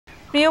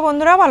প্রিয়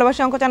বন্ধুরা, ভালোবাসি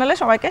অঙ্ক চ্যানেলে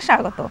সবাইকে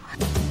স্বাগত।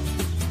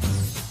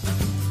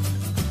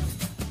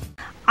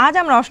 আজ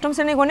আমরা অষ্টম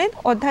শ্রেণী গণিত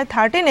অধ্যায়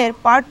 13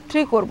 পার্ট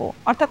 3 করব,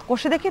 অর্থাৎ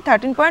কোষে দেখি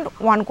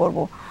 13.1 করব।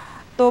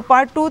 তো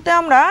পার্ট 2তে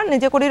আমরা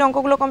নিজে করির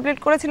অঙ্কগুলো কমপ্লিট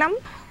করেছিলাম।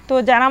 তো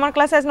যারা আমার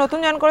ক্লাসে আজ নতুন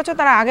জয়েন করেছো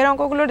তারা আগের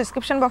অঙ্কগুলো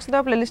ডিসক্রিপশন বক্সে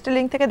দেওয়া প্লেলিস্টের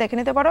লিঙ্ক থেকে দেখে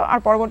নিতে পারো। আর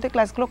পরবর্তী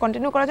ক্লাসগুলো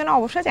কন্টিনিউ করার জন্য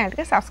অবশ্যই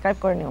চ্যানেলটিকে সাবস্ক্রাইব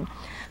করে নিও।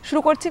 শুরু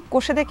করছি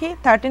কোষে দেখি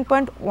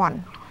 13.1।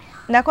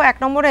 দেখো 1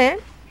 নম্বরে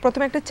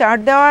প্রথমে একটি চার্ট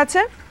দেওয়া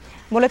আছে।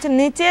 বলেছে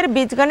নিচের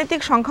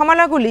বীজগাণিতিক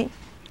সংখ্যামালাগুলি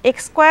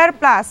x square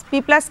plus P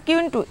plus Q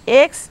into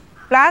x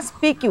plus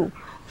P Q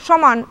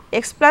সমান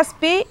x plus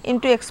P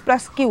into x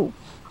plus Q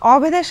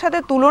অভেদের সাথে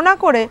তুলনা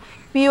করে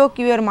পি ও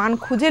কিউ এর মান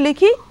খুঁজে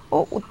লিখি ও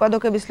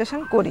উৎপাদকে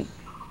বিশ্লেষণ করি।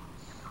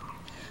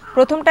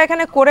 প্রথমটা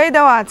এখানে করেই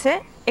দেওয়া আছে,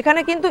 এখানে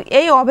কিন্তু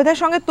এই অভেদের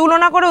সঙ্গে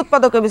তুলনা করে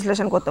উৎপাদকে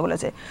বিশ্লেষণ করতে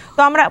বলেছে। তো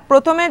আমরা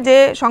প্রথমে যে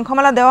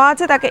সংখ্যামালা দেওয়া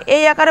আছে তাকে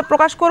এই আকারে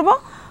প্রকাশ করব,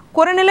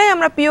 করে নিলেই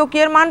আমরা পি ও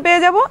কিউ এর মান পেয়ে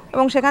যাব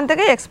এবং সেখান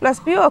থেকে এক্স প্লাস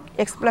পি ও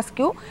এক্স প্লাস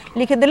কিউ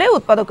লিখে দিলেই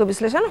উৎপাদকে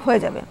বিশ্লেষণ হয়ে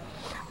যাবে।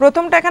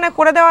 প্রথমটা এখানে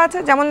করে দেওয়া আছে,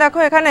 যেমন দেখো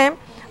এখানে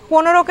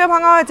 15কে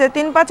ভাঙা হয়েছে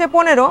 3 5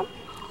 15।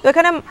 তো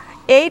এখানে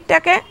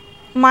 8টাকে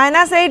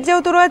 -8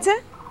 যেহেতু রয়েছে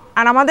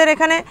আর আমাদের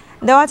এখানে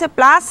দেওয়া আছে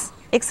প্লাস,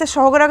 এক্সের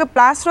সহগের আগে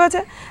প্লাস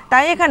রয়েছে,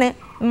 তাই এখানে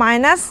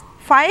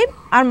 -5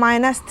 আর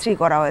 -3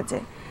 করা হয়েছে।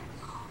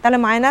 তাহলে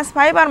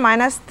 -5 আর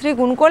 -3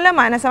 গুণ করলে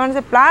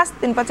প্লাস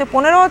 3 5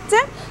 15 হচ্ছে,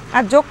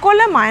 আর যোগ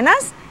করলে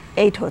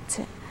 -8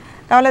 হচ্ছে।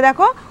 তাহলে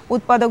দেখো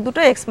উৎপাদক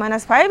দুটো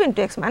x-5 ইন্টু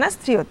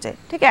x-3 হচ্ছে।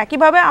 ঠিক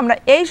একইভাবে আমরা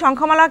এই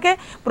সংখ্যামালাকে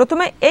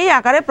প্রথমে এই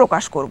আকারে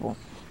প্রকাশ করব।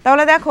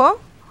 তাহলে দেখো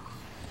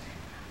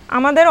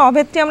আমাদের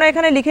অভেদটি আমরা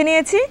এখানে লিখে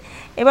নিয়েছি।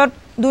 এবার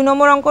 2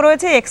 নম্বর অঙ্ক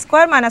রয়েছে x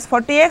square minus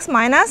 40x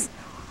minus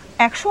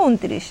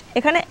 129।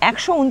 এখানে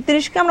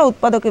 129কে আমরা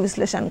উৎপাদকে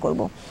বিশ্লেষণ করব।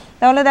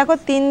 তাহলে দেখো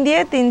 3 দিয়ে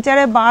 3 4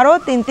 12,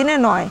 3 3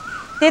 9,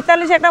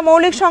 43 একটা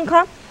মৌলিক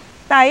সংখ্যা,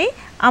 তাই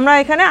আমরা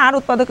এখানে আর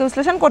উৎপাদকে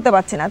বিশ্লেষণ করতে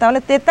পারছি না। তাহলে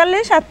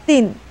 43 আর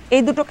 3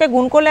 এই দুটোকে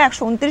গুণ করলে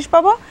 129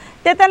 পাবো,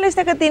 43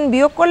 থেকে 3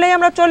 বিয়োগ করলেই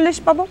আমরা 40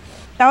 পাবো।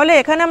 তাহলে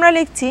এখানে আমরা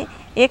লিখছি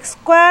x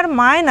square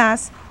minus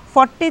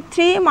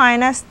 43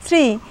 minus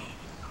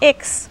 3x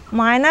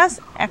minus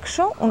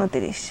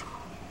 129।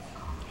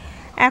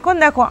 এখন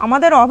দেখো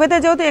আমাদের অভেদে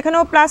যেহেতু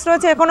এখানেও প্লাস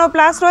রয়েছে এখানেও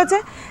প্লাস রয়েছে,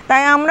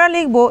 তাই আমরা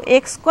লিখব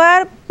এক্স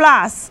স্কোয়ার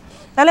প্লাস,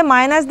 তাহলে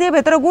মাইনাস দিয়ে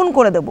ভেতরে গুণ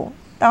করে দেব।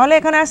 তাহলে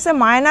এখানে আসছে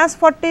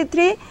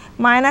 -43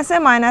 মাইনাসে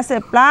মাইনাসে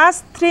প্লাস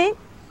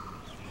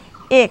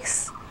 3x।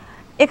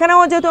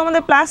 এখানেও যেহেতু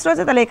আমাদের প্লাস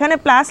রয়েছে তাহলে এখানে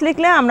প্লাস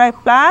লিখলে আমরা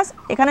প্লাস,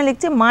 এখানে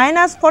লিখছি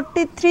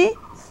 -43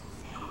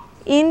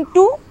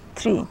 ইন্টু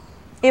 3।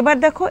 এবার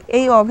দেখো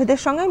এই অভেদের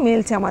সঙ্গে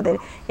মিলছে আমাদের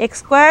x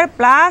square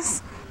plus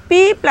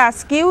P plus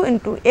Q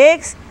into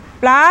x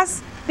plus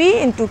P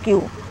into Q,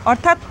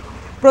 অর্থাৎ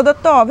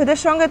প্রদত্ত অভেদের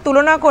সঙ্গে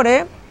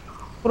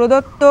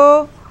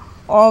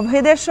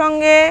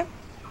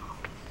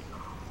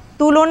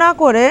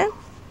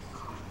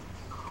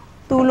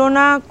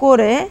তুলনা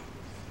করে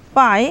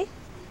পাই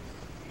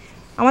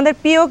আমাদের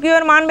পি ও কিউ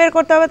এর মান বের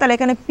করতে হবে। তাহলে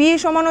এখানে পি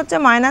সমান হচ্ছে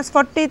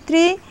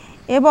 -43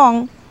 এবং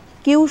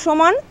কিউ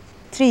সমান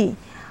 3।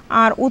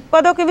 আর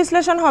উৎপাদকে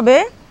বিশ্লেষণ হবে,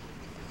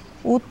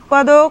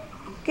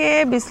 উৎপাদকে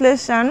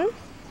বিশ্লেষণ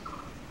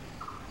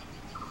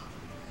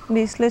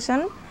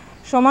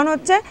সমান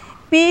হচ্ছে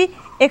পি,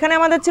 এখানে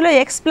আমাদের ছিল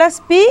x plus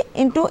P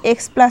into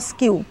x plus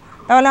Q.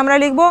 তাহলে আমরা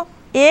লিখব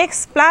এক্স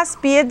প্লাস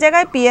পি এর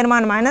জায়গায় পি এর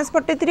মান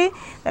 -43,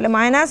 তাহলে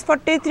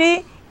 -43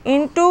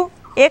 ইন্টু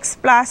এক্স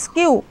প্লাস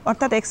কিউ,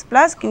 অর্থাৎ এক্স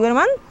প্লাস কিউ এর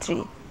মান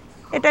 3।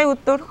 এটাই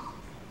উত্তর।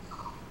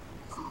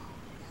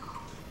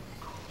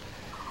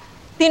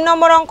 3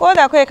 নম্বর অঙ্ক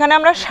দেখো এখানে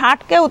আমরা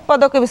 60কে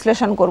উৎপাদকে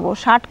বিশ্লেষণ করব।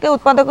 60কে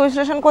উৎপাদকে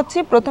বিশ্লেষণ করছি।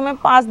 প্রথমে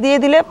 5 দিয়ে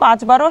দিলে 5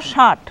 12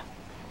 60,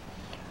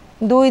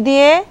 2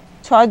 দিয়ে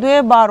 6 2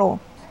 12,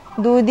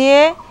 2 দিয়ে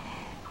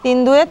 3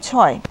 2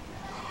 6।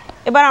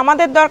 এবার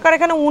আমাদের দরকার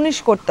এখানে 19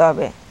 করতে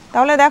হবে।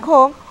 তাহলে দেখো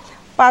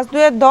 5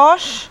 2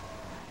 10,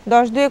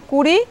 10 2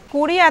 20,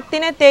 20 আর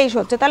 3 23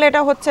 হচ্ছে। তাহলে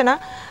এটা হচ্ছে না।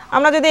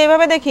 আমরা যদি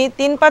এইভাবে দেখি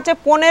 3 5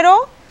 15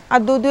 আর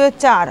 2 2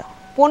 4,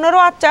 15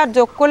 আর 4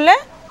 যোগ করলে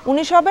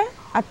 19 হবে,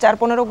 আর 4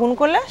 15 গুণ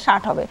করলে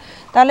 60 হবে।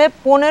 তাহলে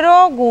 15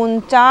 গুণ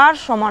 4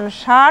 সমান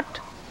 60,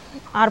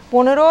 আর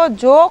 15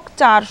 যোগ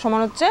 4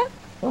 সমান হচ্ছে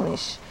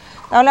 19।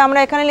 তাহলে আমরা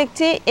এখানে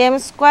লিখছি এম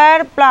স্কোয়ার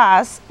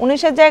প্লাস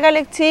 19-এর জায়গায়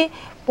লিখছি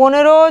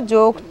 15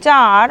 যোগ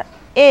 4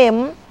 এম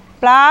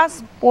প্লাস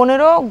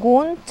 15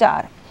 গুণ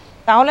 4।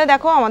 তাহলে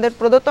দেখো আমাদের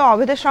প্রদত্ত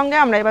অভেদের সঙ্গে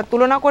আমরা এবার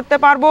তুলনা করতে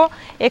পারবো।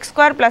 X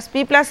square plus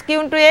P plus Q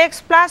into x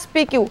plus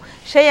P Q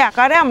সেই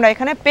আকারে আমরা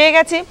এখানে পেয়ে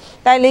গেছি,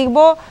 তাই লিখব।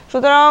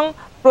 সুতরাং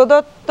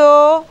প্রদত্ত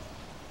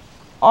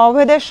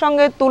অভেদের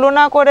সঙ্গে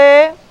তুলনা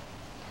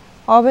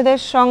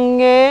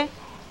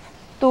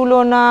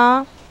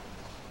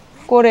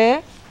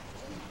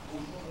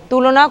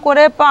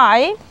করে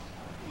পাই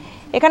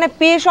এখানে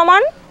পি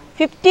সমান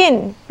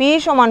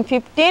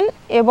 15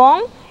 এবং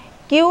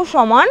কিউ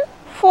সমান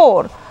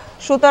 4।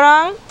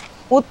 সুতরাং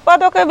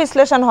উৎপাদকে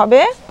বিশ্লেষণ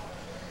হবে,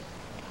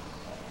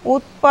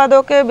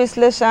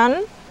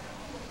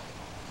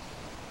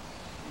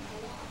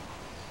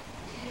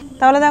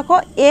 তাহলে দেখো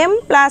m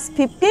 +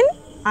 15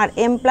 আর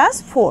m +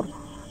 4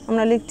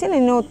 আমরা লিখছি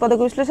নির্ণয় উৎপাদক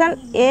বিশ্লেষণ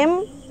m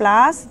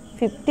প্লাস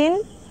 15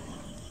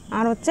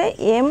 আর হচ্ছে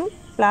m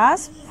প্লাস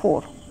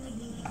 4,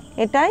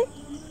 এটাই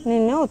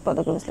নির্ণয়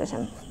উৎপাদক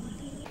বিশ্লেষণ।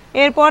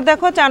 এরপর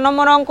দেখো 4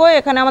 নম্বর অঙ্ক।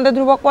 এখানে আমাদের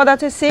ধ্রুবক পদ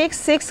আছে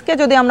 6 কে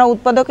যদি আমরা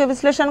উৎপাদকে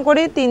বিশ্লেষণ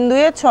করি 3 2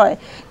 6,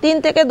 3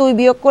 থেকে 2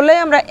 বিয়োগ করলেই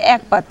আমরা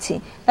 1 পাচ্ছি।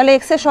 তাহলে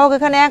x এর সহগ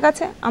এখানে 1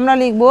 আছে, আমরা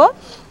লিখব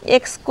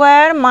x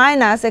স্কয়ার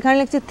মাইনাস, এখানে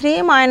লিখছি 3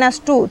 মাইনাস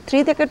 2,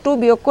 3 থেকে 2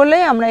 বিয়োগ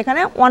করলেই আমরা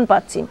এখানে 1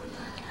 পাচ্ছি,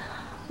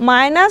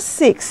 মাইনাস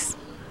 6।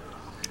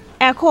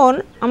 এখন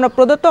আমরা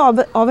প্রদত্ত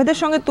অভেদের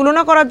সঙ্গে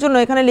তুলনা করার জন্য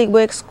এখানে লিখব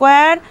x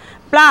স্কয়ার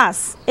প্লাস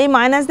এই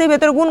মাইনাস দিয়ে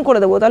ভেতরে গুণ করে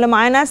দেবো, তাহলে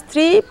মাইনাস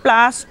 3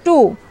 প্লাস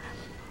 2,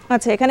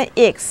 আচ্ছা এখানে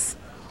x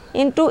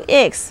ইন্টু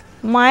x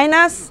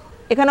মাইনাস,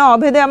 এখানে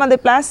অভেদে আমাদের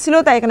প্লাস ছিল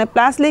তাই এখানে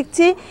প্লাস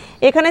লিখছি,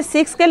 এখানে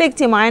 6কে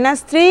লিখছি মাইনাস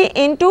 3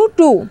 ইন্টু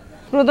 2।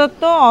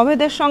 প্রদত্ত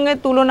অভেদের সঙ্গে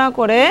তুলনা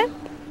করে,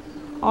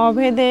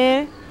 অভেদের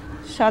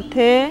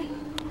সাথে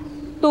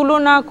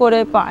তুলনা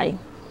করে পাই,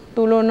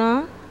 তুলনা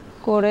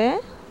করে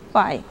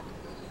পাই।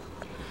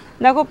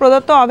 দেখো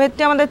প্রদত্ত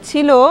অভেদটি আমাদের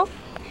ছিল,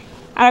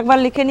 আরেকবার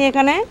লিখে নিই,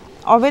 এখানে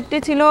অভেদটি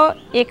ছিল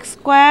x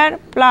square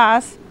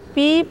plus p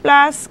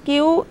plus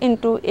Q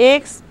into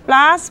x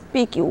plus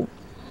P Q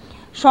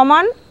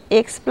সমান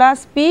x plus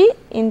P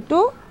into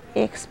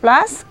x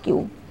plus Q.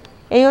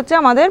 এই হচ্ছে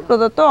আমাদের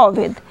প্রদত্ত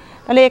অভেদ।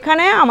 তাহলে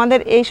এখানে আমাদের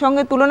এই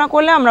সঙ্গে তুলনা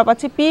করলে আমরা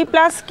পাচ্ছি p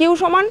প্লাস কিউ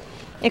সমান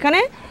এখানে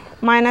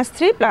মাইনাস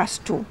 3 প্লাস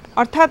 2,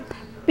 অর্থাৎ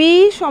p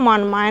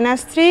সমান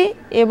মাইনাস 3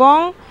 এবং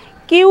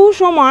কিউ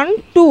সমান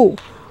 2।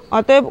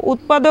 অতএব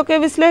উৎপাদকে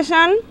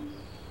বিশ্লেষণ,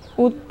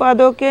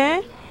 উৎপাদকে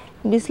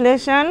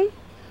বিশ্লেষণ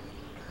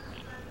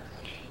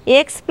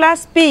x প্লাস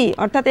পি,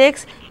 অর্থাৎ x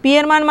p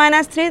এর মান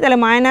মাইনাস 3, তাহলে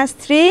মাইনাস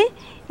 3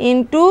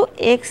 ইন্টু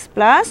এক্স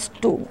প্লাস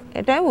 2,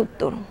 এটাই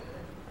উত্তর।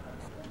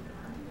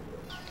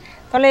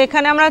 তাহলে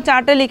এখানে আমরা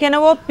চার্টে লিখে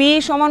নেব p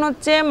সমান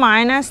হচ্ছে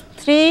মাইনাস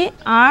 3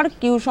 আর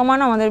q সমান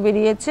আমাদের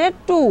বেরিয়েছে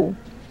 2,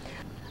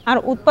 আর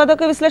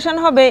উৎপাদকে বিশ্লেষণ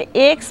হবে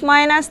x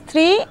minus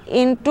 3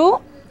 into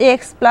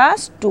x plus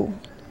 2।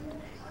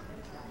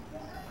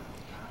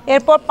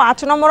 এরপর 5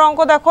 নম্বর অঙ্ক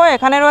দেখো,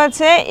 এখানে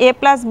রয়েছে a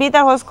প্লাস বি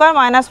তার whole square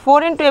minus 4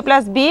 into a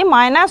plus B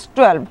minus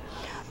 12।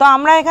 তো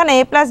আমরা এখানে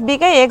a প্লাস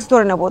বিকে x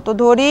ধরে নেব, তো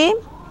ধরি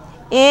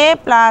a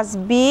প্লাস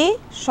বি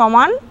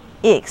সমান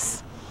x।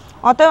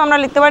 অতএব আমরা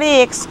লিখতে পারি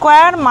x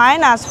square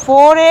minus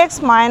 4x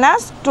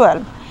minus 12।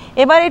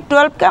 এবার এই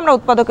 12কে আমরা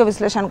উৎপাদকে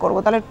বিশ্লেষণ করব,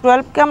 তাহলে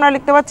 12কে আমরা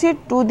লিখতে পাচ্ছি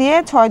 2 দিয়ে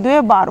 6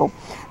 2 12।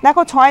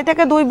 দেখো 6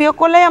 থেকে 2 বিয়োগ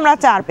করলেই আমরা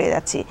 4 পেয়ে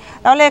যাচ্ছি,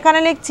 তাহলে এখানে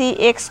লিখছি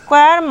x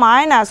স্কয়ার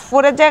মাইনাস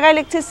 4 এর জায়গায়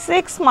লিখছি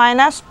 6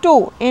 মাইনাস 2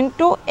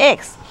 ইন্টু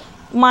এক্স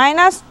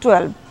মাইনাস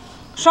 12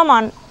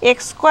 সমান x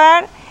স্কয়ার,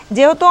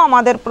 যেহেতু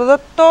আমাদের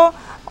প্রদত্ত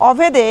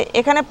অভেদে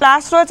এখানে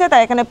প্লাস রয়েছে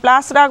তাই এখানে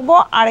প্লাস রাখবো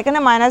আর এখানে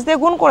মাইনাস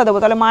দিয়ে গুণ করে দেবো,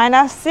 তাহলে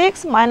মাইনাস 6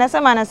 মাইনাসে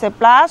মাইনাসে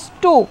প্লাস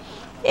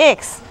 2x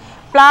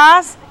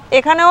প্লাস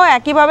এখানেও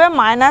একইভাবে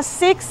মাইনাস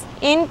 6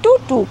 ইন্টু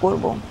 2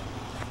 করব।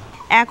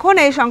 এখন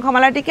এই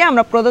সংখ্যামালাটিকে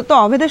আমরা প্রদত্ত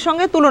অভেদের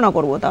সঙ্গে তুলনা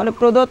করব, তাহলে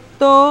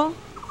প্রদত্ত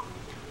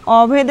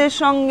অভেদের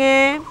সঙ্গে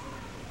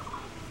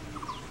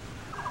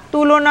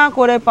তুলনা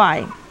করে পাই,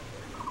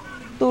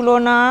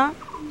 তুলনা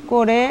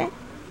করে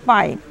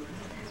পাই।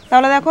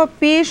 তাহলে দেখো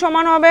p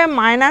সমান হবে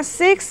মাইনাস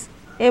 6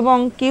 এবং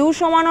q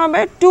সমান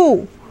হবে 2,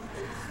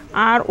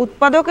 আর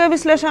উৎপাদকে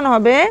বিশ্লেষণ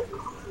হবে,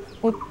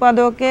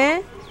 উৎপাদকে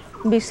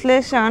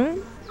বিশ্লেষণ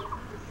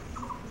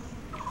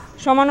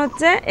সমান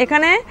হচ্ছে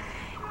এখানে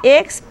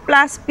x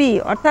প্লাস পি,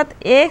 অর্থাৎ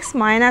x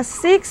minus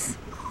 6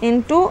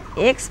 into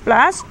x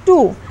plus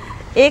 2।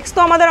 x তো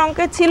আমাদের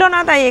অঙ্কে ছিল না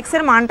তাই x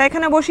এর মানটা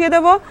এখানে বসিয়ে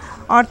দেব,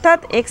 অর্থাৎ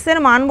x এর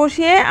মান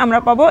বসিয়ে আমরা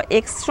পাবো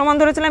x সমান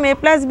ধরেছিলাম a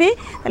প্লাস বি,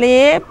 তাহলে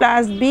a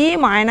plus B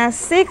minus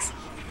 6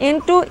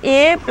 into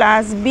a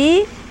plus B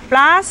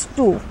plus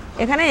 2।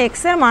 এখানে x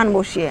এর মান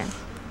বসিয়ে,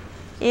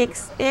 x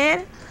এর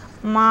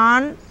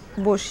মান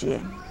বসিয়ে,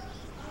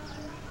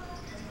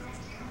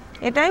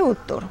 এটাই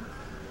উত্তর।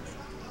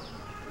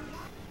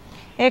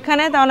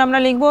 এখানে তাহলে আমরা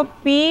লিখব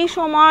p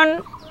সমান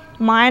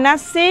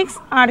মাইনাস 6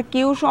 আর q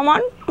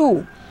সমান 2,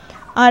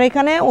 আর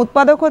এখানে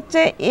উৎপাদক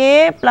হচ্ছে a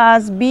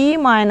plus B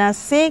minus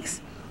 6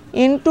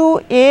 into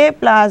a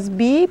plus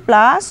B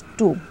plus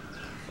 2।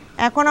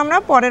 এখন আমরা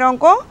পরের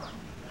অঙ্ক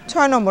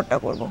 6 নম্বরটা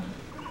করব।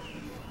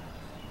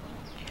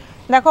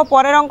 দেখো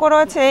পরের অঙ্ক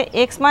রয়েছে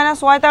x মাইনাস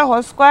ওয়াই তার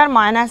whole square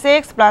minus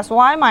x plus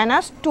Y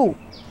minus 2।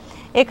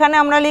 এখানে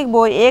আমরা লিখব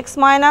x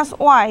মাইনাস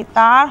ওয়াই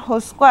তার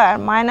হোল স্কোয়ার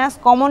মাইনাস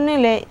কমন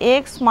নিলে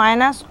x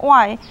মাইনাস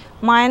ওয়াই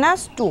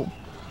মাইনাস 2।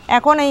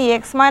 এখন এই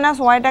x মাইনাস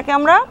ওয়াইটাকে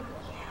আমরা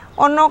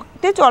অন্য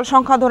একটি চল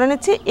সংখ্যা ধরে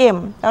নিচ্ছি m,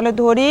 তাহলে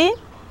ধরি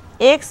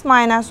x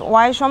মাইনাস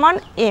ওয়াই সমান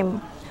m,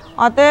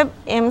 অতএব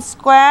m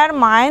square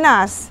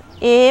minus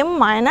m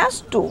minus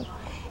 2।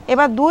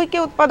 এবার 2কে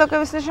উৎপাদকে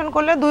বিশ্লেষণ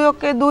করলে 2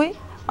 ওকে 2,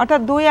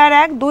 অর্থাৎ 2 আর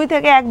 1, 2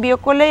 থেকে 1 বিয়োগ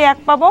করলেই 1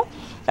 পাবো,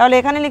 তাহলে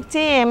এখানে লিখছি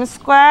m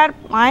square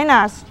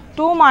minus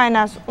 2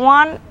 minus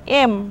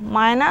 1m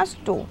minus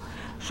 2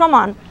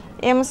 সমান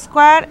m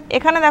স্কোয়ার,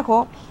 এখানে দেখো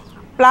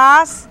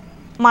প্লাস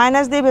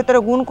মাইনাস দিয়ে ভেতরে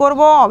গুণ করব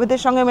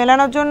অভেদের সঙ্গে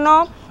মেলানোর জন্য,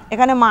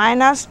 এখানে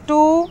মাইনাস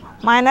 2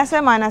 মাইনাসে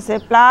মাইনাসে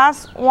প্লাস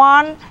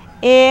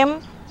 1m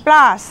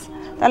প্লাস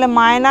তাহলে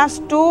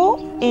 -2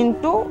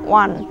 ইন্টু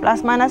 1 প্লাস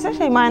মাইনাসে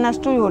সেই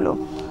 -2ই হলো।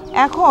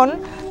 এখন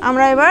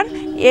আমরা এবার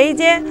এই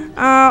যে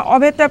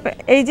অভেদটা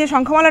এই যে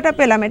সংখ্যামালাটা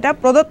পেলাম এটা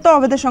প্রদত্ত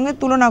অভেদের সঙ্গে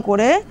তুলনা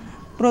করে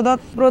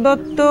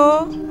প্রদত্ত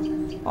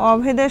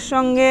অভেদের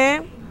সঙ্গে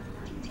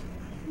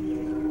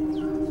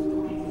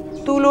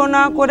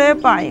তুলনা করে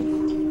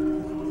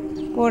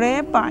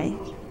পাই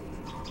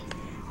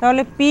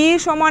তাহলে p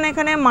সমান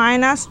এখানে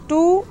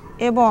 -2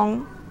 এবং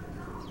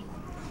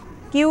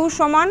q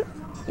সমান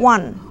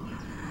 1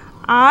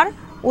 আর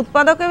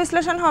উৎপাদকের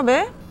বিশ্লেষণ হবে,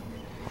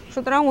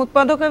 সুতরাং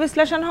উৎপাদকের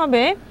বিশ্লেষণ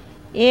হবে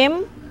m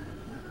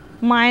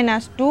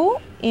 -2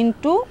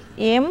 ইন্টু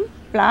m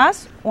প্লাস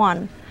 1।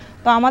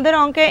 তো আমাদের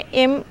অঙ্কে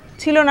m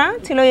ছিল না,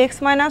 ছিল x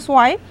মাইনাস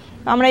ওয়াই,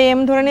 তো আমরা m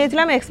ধরে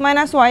নিয়েছিলাম x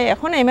মাইনাস ওয়াই।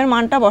 এখন m এর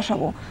মানটা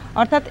বসাবো,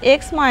 অর্থাৎ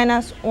x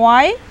minus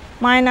Y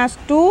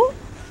 -2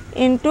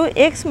 into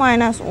x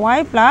minus Y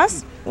plus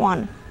 1,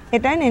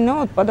 এটাই নির্ণয়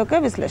উৎপাদকের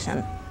বিশ্লেষণ।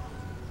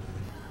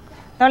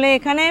 তাহলে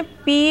এখানে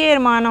p এর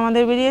মান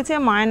আমাদের বেরিয়েছে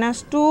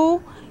 -2,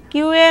 q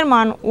এর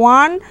মান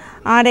 1,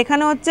 আর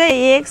এখানে হচ্ছে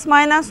x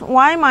মাইনাস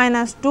ওয়াই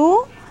 -2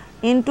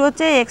 ইন্টু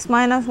হচ্ছে x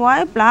মাইনাস ওয়াই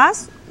প্লাস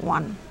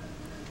 1।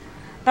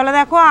 তাহলে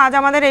দেখো আজ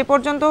আমাদের এই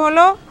পর্যন্ত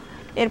হলো।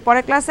 এর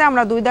পরের ক্লাসে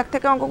আমরা 2 দাগ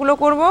থেকে অঙ্কগুলো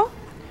করব।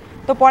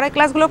 তো পরের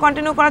ক্লাসগুলো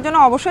কন্টিনিউ করার জন্য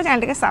অবশ্যই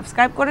চ্যানেলটিকে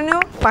সাবস্ক্রাইব করে নিও,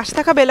 পাশে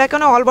থাকা বেল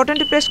আইকনে অল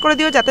বাটনটি প্রেস করে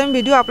দিও যাতে আমি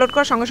ভিডিও আপলোড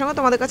করার সঙ্গে সঙ্গে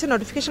তোমাদের কাছে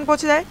নোটিফিকেশন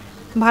পৌঁছে যায়।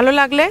 ভালো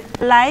লাগলে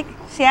লাইক,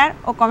 শেয়ার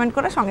ও কমেন্ট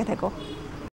করে সঙ্গে থেকো।